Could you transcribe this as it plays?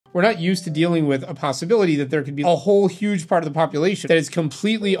We're not used to dealing with a possibility that there could be a whole huge part of the population that is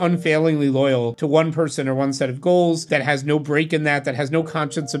completely unfailingly loyal to one person or one set of goals, that has no break in that has no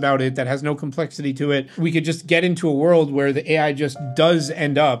conscience about it, that has no complexity to it. We could just get into a world where the AI just does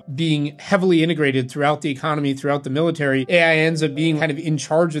end up being heavily integrated throughout the economy, throughout the military. AI ends up being kind of in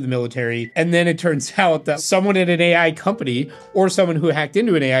charge of the military. And then it turns out that someone at an AI company or someone who hacked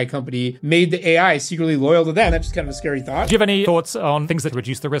into an AI company made the AI secretly loyal to them. That's just kind of a scary thought. Do you have any thoughts on things that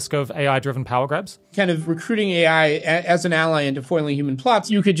reduce the risk of AI-driven power grabs? Kind of recruiting AI as an ally into foiling human plots.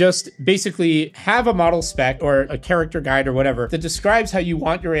 You could just basically have a model spec or a character guide or whatever that describes how you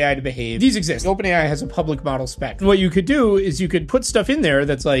want your AI to behave. These exist. OpenAI has a public model spec. And what you could do is you could put stuff in there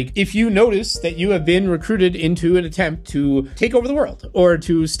that's like, if you notice that you have been recruited into an attempt to take over the world or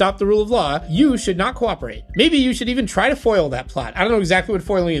to stop the rule of law, you should not cooperate. Maybe you should even try to foil that plot. I don't know exactly what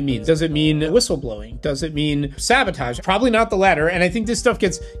foiling it means. Does it mean whistleblowing? Does it mean sabotage? Probably not the latter. And I think this stuff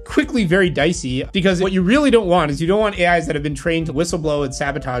gets quickly very dicey, because what you really don't want is you don't want AIs that have been trained to whistleblow and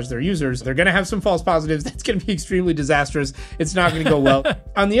sabotage their users. They're going to have some false positives. That's going to be extremely disastrous. It's not going to go well.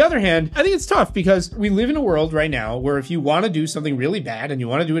 On the other hand, I think it's tough because we live in a world right now where if you want to do something really bad and you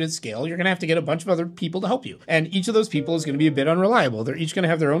want to do it at scale, you're going to have to get a bunch of other people to help you. And each of those people is going to be a bit unreliable. They're each going to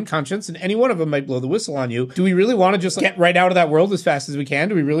have their own conscience, and any one of them might blow the whistle on you. Do we really want to just get right out of that world as fast as we can?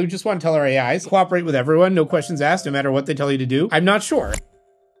 Do we really just want to tell our AIs, cooperate with everyone, no questions asked, no matter what they tell you to do? I'm not sure.